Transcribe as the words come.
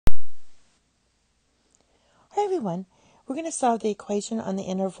Hi everyone, we're going to solve the equation on the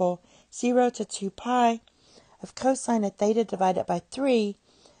interval 0 to 2 pi of cosine of theta divided by 3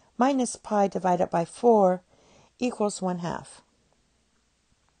 minus pi divided by 4 equals 1/2.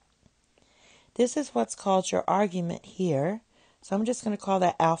 This is what's called your argument here. So I'm just going to call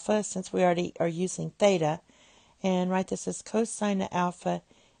that alpha since we already are using theta, and write this as cosine of alpha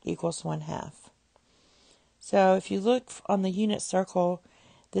equals 1/2. So if you look on the unit circle,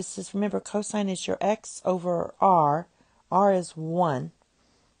 this is, remember, cosine is your x over r. R is 1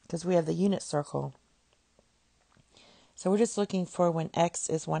 because we have the unit circle. So we're just looking for when x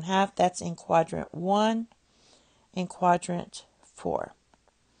is 1/2. That's in quadrant 1 and quadrant 4.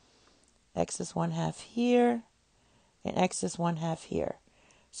 X is 1/2 here and x is 1/2 here.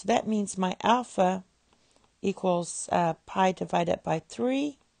 So that means my alpha equals pi divided by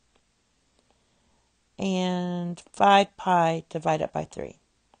 3 and 5 pi divided by 3.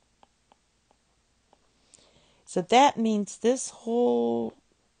 So that means this whole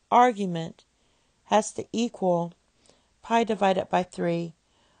argument has to equal pi divided by 3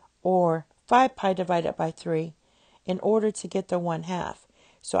 or 5 pi divided by 3 in order to get the 1/2.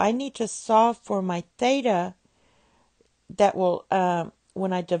 So I need to solve for my theta that will,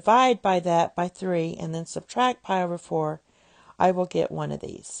 when I divide by that by 3 and then subtract pi over 4, I will get one of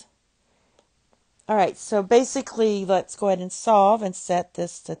these. All right, so basically let's go ahead and solve and set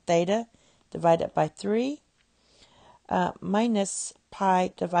this to theta divided by 3 minus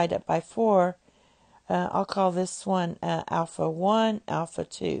pi divided by 4. I'll call this one alpha 1, alpha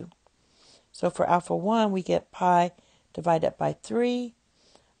 2. So for alpha 1, we get pi divided by 3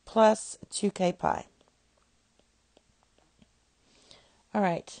 plus 2k pi. All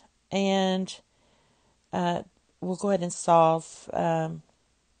right, and we'll go ahead and solve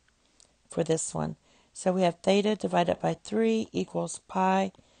for this one. So we have theta divided by 3 equals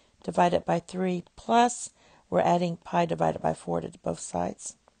pi divided by 3 plus, we're adding pi divided by 4 to both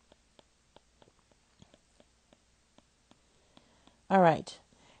sides. All right,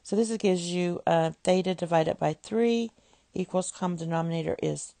 so this gives you theta divided by 3 equals, common denominator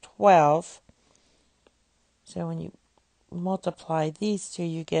is 12. So when you multiply these two,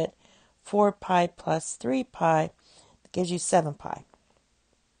 you get 4 pi plus 3 pi. That gives you 7 pi.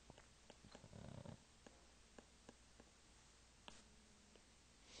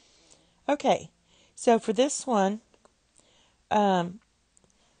 Okay, so for this one,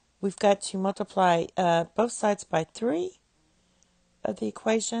 we've got to multiply both sides by 3 of the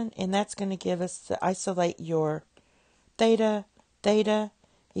equation, and that's going to give us, to isolate your theta, theta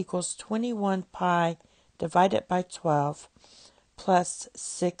equals 21 pi divided by 12 plus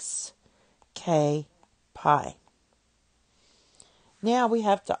 6k pi. Now we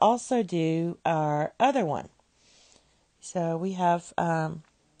have to also do our other one. So we have,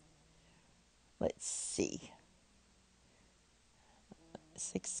 let's see,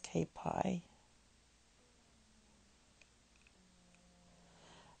 6k pi.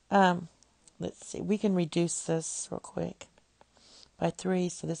 Let's see, we can reduce this real quick by 3,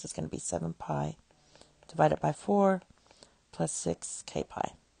 so this is going to be 7 pi divided by 4 plus 6k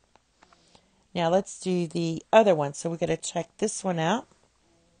pi. Now let's do the other one. So we're going to check this one out.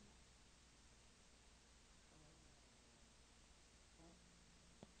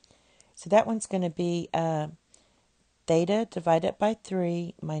 So that one's going to be theta divided by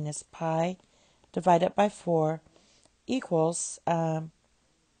 3 minus pi divided by 4 equals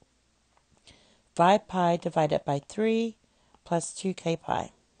 5 pi divided by 3 plus 2k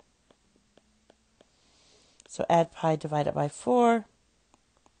pi. So add pi divided by 4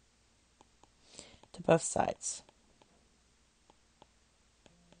 to both sides.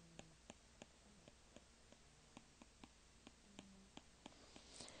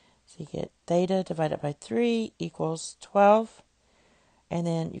 So you get theta divided by 3 equals 12. And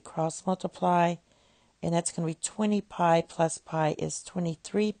then you cross multiply, and that's going to be 20 pi plus pi is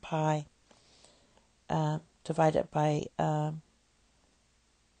 23 pi divided by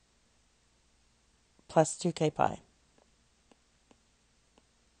plus 2k pi.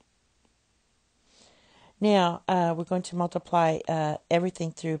 Now we're going to multiply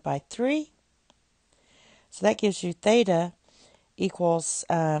everything through by 3. So that gives you theta equals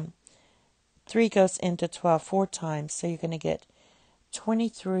 3 goes into 12 4 times. So you're going to get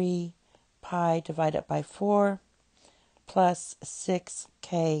 23 pi divided by 4 plus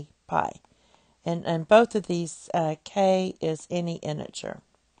 6k pi. And both of these, k is any integer.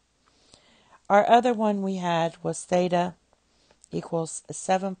 Our other one we had was theta equals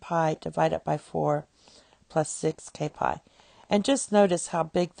 7 pi divided by 4 plus 6k pi. And just notice how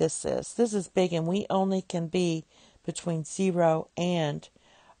big this is. This is big, and we only can be between 0 and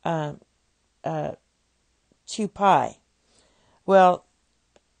 2 pi. Well,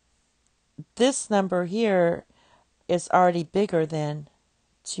 this number here is already bigger than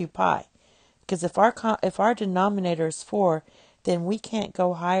 2 pi. Because if our denominator is 4, then we can't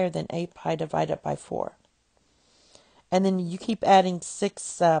go higher than 8 pi divided by 4. And then you keep adding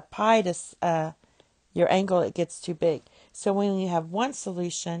 6 pi to your angle, it gets too big. So we only have one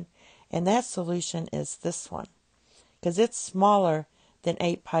solution, and that solution is this one, because it's smaller than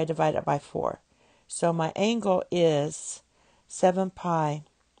 8 pi divided by 4. So my angle is 7 pi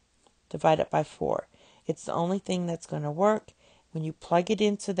divided by 4. It's the only thing that's going to work. When you plug it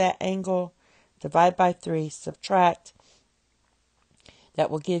into that angle, divide by 3, subtract, that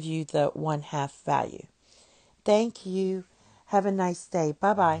will give you the 1/2 value. Thank you. Have a nice day.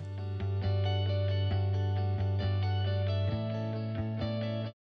 Bye-bye.